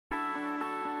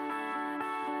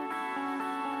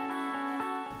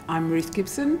I'm Ruth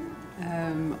Gibson.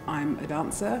 I'm a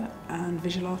dancer and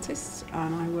visual artist,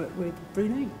 and I work with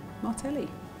Bruno Martelli.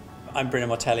 I'm Bruno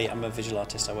Martelli. I'm a visual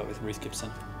artist. I work with Ruth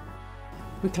Gibson.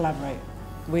 We collaborate.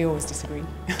 We always disagree.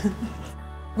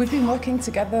 We've been working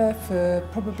together for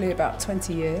probably about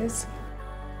 20 years.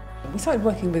 We started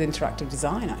working with interactive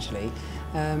design, actually,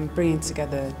 bringing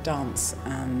together dance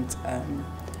and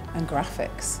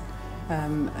graphics.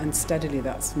 And steadily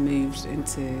that's moved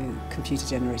into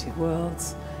computer-generated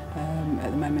worlds.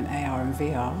 At the moment, AR and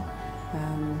VR.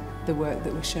 The work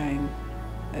that we're showing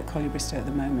at Collyer Bristow at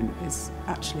the moment is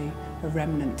actually a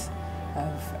remnant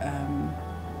of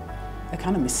a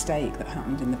kind of mistake that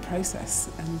happened in the process,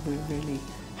 and we're really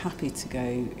happy to go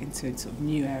into a sort of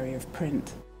new area of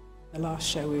print. The last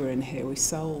show we were in here, we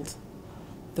sold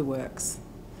the works,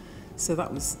 so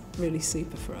that was really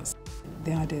super for us.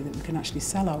 The idea that we can actually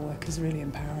sell our work is really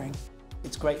empowering.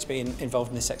 It's great to be involved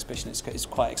in this exhibition. It's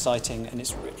quite exciting, and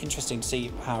it's interesting to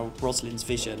see how Rosalind's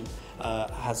vision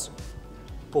has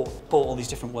brought all these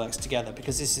different works together,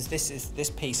 because this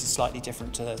piece is slightly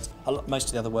different to most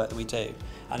of the other work that we do,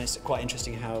 and it's quite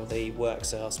interesting how the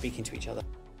works are speaking to each other.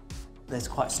 There's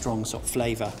quite a strong sort of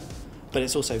flavour, but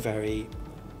it's also very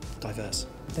diverse.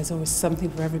 There's always something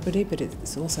for everybody, but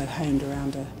it's also honed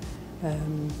around a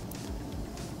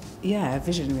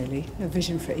vision, really. A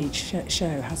vision for each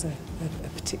show has a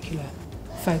particular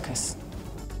focus.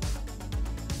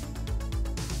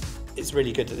 It's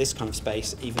really good that this kind of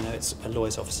space, even though it's a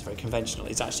lawyer's office, very conventional,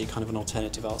 it's actually kind of an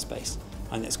alternative art space,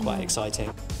 and it's quite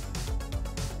exciting.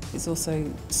 It's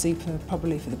also super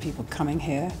probably for the people coming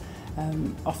here,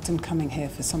 often coming here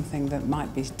for something that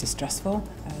might be distressful,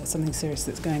 something serious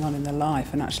that's going on in their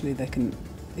life, and actually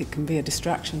it can be a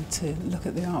distraction to look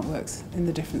at the artworks in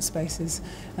the different spaces,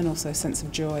 and also a sense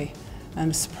of joy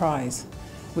and a surprise,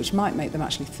 which might make them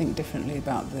actually think differently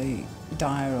about the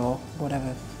dire or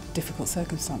whatever difficult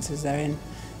circumstances they're in.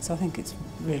 So I think it's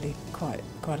really quite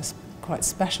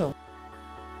special.